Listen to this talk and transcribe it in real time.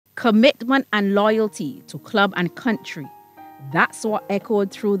Commitment and loyalty to club and country. That's what echoed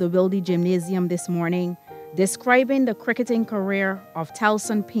through the Wildy Gymnasium this morning, describing the cricketing career of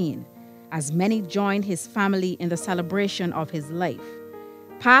Thelston Payne, as many joined his family in the celebration of his life.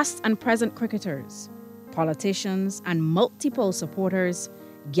 Past and present cricketers, politicians, and multiple supporters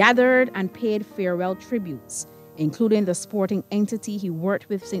gathered and paid farewell tributes, including the sporting entity he worked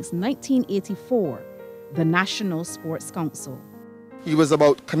with since 1984, the National Sports Council. He was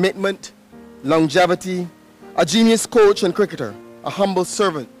about commitment, longevity, a genius coach and cricketer, a humble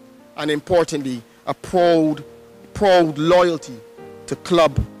servant, and importantly, a proud loyalty to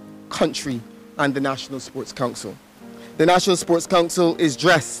club, country, and the National Sports Council. The National Sports Council is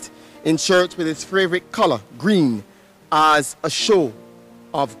dressed in shirts with its favorite color, green, as a show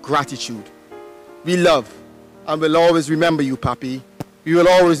of gratitude. We love and will always remember you, Papi. We will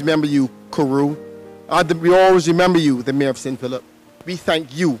always remember you, Kuru. We always remember you, the Mayor of St. Philip. We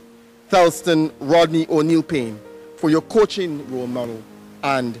thank you, Thelston Rodney O'Neill Payne, for your coaching role model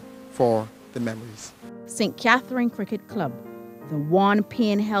and for the memories. St. Catherine Cricket Club, the one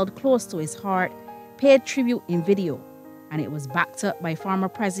Payne held close to his heart, paid tribute in video, and it was backed up by former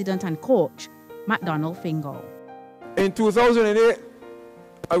president and coach, MacDonald Fingal. In 2008,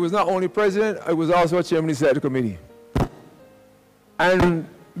 I was not only president, I was also chairman of the executive committee. And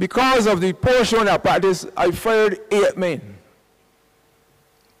because of the poor showing of practice, I fired 8 men.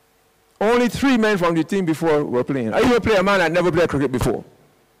 Only 3 men from the team before were playing. I even played a man that never played cricket before.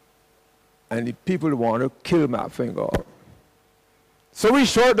 And the people want to kill Matt Fingal. So we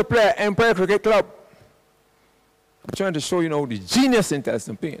showed the player Empire Cricket Club. I'm trying to show you the genius in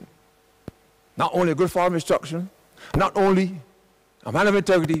Thelston Payne. Not only a good form of instruction, not only a man of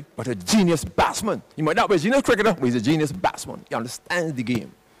integrity, but a genius batsman. He might not be a genius cricketer, but he's a genius batsman. He understands the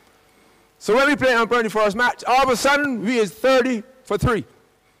game. So when we played Empire in the first match, all of a sudden, we is 30 for 3.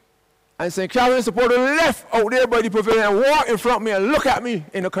 And St. Catherine supporter left out there by the pavilion and walked in front of me and look at me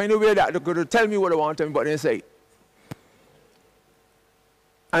in a kind of way that they could tell me what they want to tell me, but they didn't say it.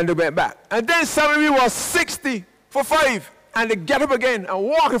 And they went back. And then suddenly we was 60 for 5. And they get up again and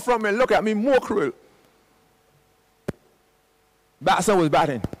walk in front of me and look at me more cruel. Batson was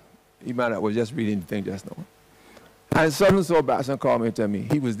batting. He might have was just reading the thing just now. And suddenly so Batson called me and tell me,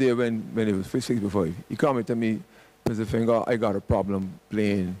 he was there when it was 6 for 5. He called me and tell me, Mr. Finger, I got a problem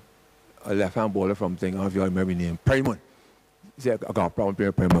playing a left-hand bowler from thing. I don't know if you remember his name, Perryman. He said, I got a problem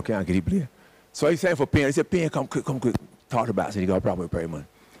playing Perryman, I can't get him play. So he said for Payne, he said, Payne, come quick. Talk to Batson, he got a problem with Perryman.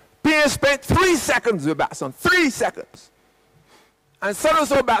 Payne spent 3 seconds with Batson, 3 seconds. And suddenly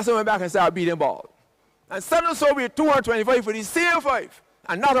so Batson went back and said, I'll beat him ball. And suddenly so we had 225 for the same 5.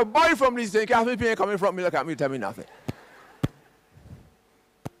 And not a boy from this St. Catherine Payne coming from me, look at me, tell me nothing.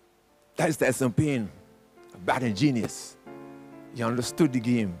 That's Thelston Payne, a batting genius. He understood the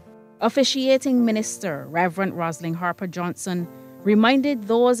game. Officiating Minister Reverend Rosalind Harper Johnson reminded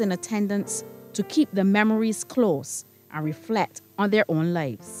those in attendance to keep the memories close and reflect on their own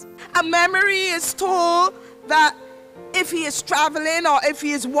lives. A memory is told that if he is traveling or if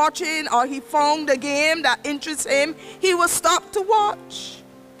he is watching or he found a game that interests him, he will stop to watch.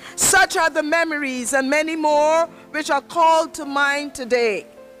 Such are the memories and many more which are called to mind today.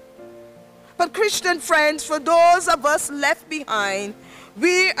 But Christian friends, for those of us left behind,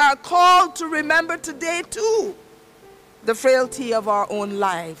 we are called to remember today too the frailty of our own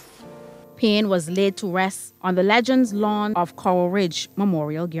life. Payne was laid to rest on the Legends lawn of Coral Ridge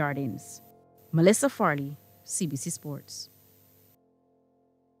Memorial Gardens. Mellissa, Farley, CBC Sports.